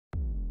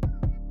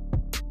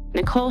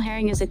Nicole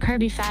Herring is a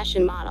curvy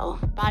fashion model,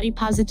 body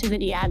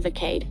positivity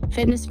advocate,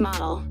 fitness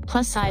model,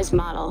 plus-size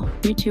model,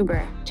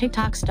 YouTuber,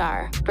 TikTok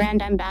star,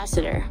 brand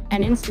ambassador,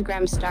 and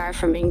Instagram star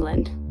from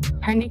England.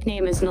 Her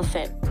nickname is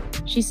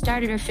Nilfit. She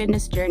started her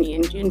fitness journey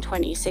in June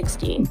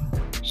 2016.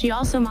 She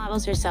also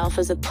models herself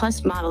as a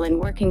plus model in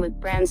working with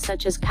brands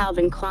such as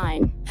Calvin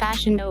Klein,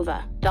 Fashion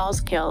Nova,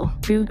 Dolls Kill,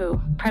 Boohoo,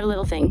 Pretty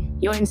Little Thing,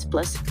 Yoins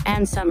Plus,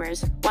 Ann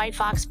Summers, White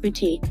Fox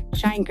Boutique,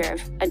 Shine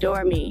Curve,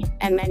 Adore Me,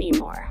 and many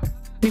more.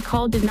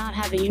 Nicole did not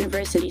have a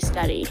university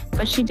study,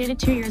 but she did a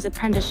 2-year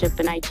apprenticeship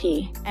in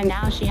IT, and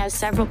now she has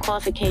several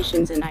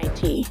qualifications in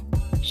IT.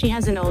 She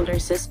has an older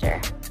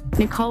sister.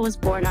 Nicole was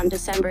born on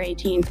December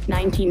 18,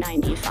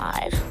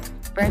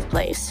 1995.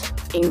 Birthplace,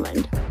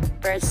 England.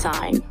 Birth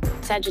sign,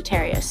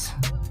 Sagittarius.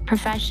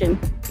 Profession,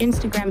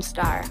 Instagram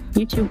star,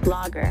 YouTube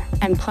blogger,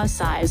 and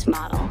plus-size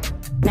model.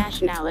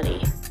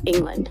 Nationality,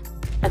 England.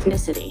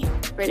 Ethnicity,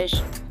 British.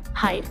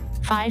 Height,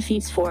 5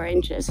 feet 4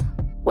 inches.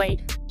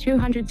 Weight,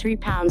 203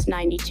 pounds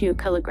 92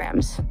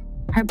 kilograms.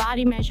 Her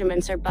body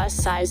measurements are bust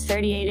size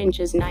 38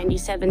 inches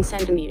 97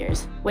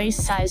 centimeters,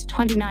 waist size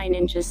 29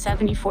 inches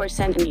 74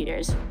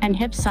 centimeters, and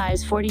hip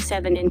size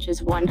 47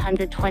 inches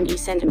 120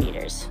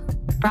 centimeters.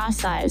 Bra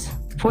size,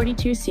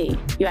 42C,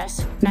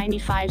 US,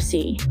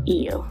 95C,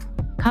 EU.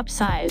 Cup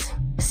size,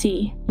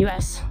 C,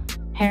 US.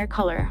 Hair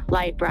color,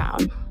 light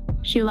brown.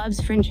 She loves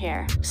fringe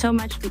hair, so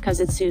much because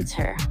it suits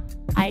her.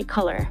 Eye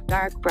color,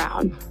 dark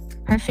brown.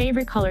 Her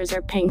favorite colors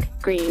are pink,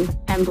 green,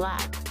 and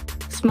black.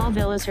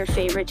 Smallville is her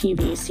favorite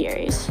TV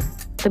series.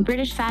 The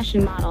British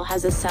fashion model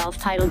has a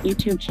self-titled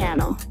YouTube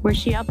channel, where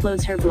she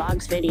uploads her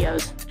vlogs,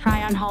 videos,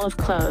 try-on haul of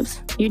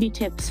clothes, beauty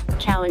tips,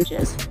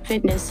 challenges,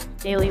 fitness,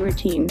 daily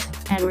routines,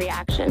 and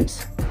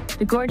reactions.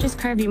 The gorgeous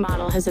curvy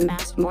model has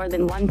amassed more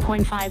than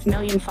 1.5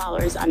 million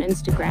followers on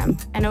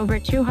Instagram, and over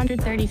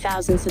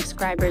 230,000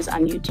 subscribers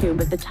on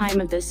YouTube at the time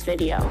of this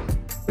video.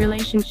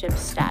 Relationship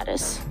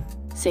status: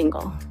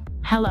 single.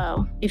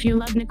 Hello, if you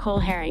love Nicole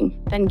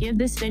Herring, then give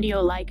this video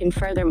a like, and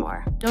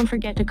furthermore, don't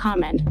forget to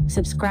comment,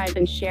 subscribe,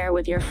 and share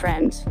with your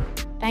friends.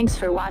 Thanks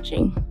for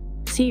watching.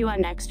 See you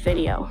on next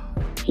video.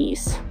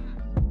 Peace.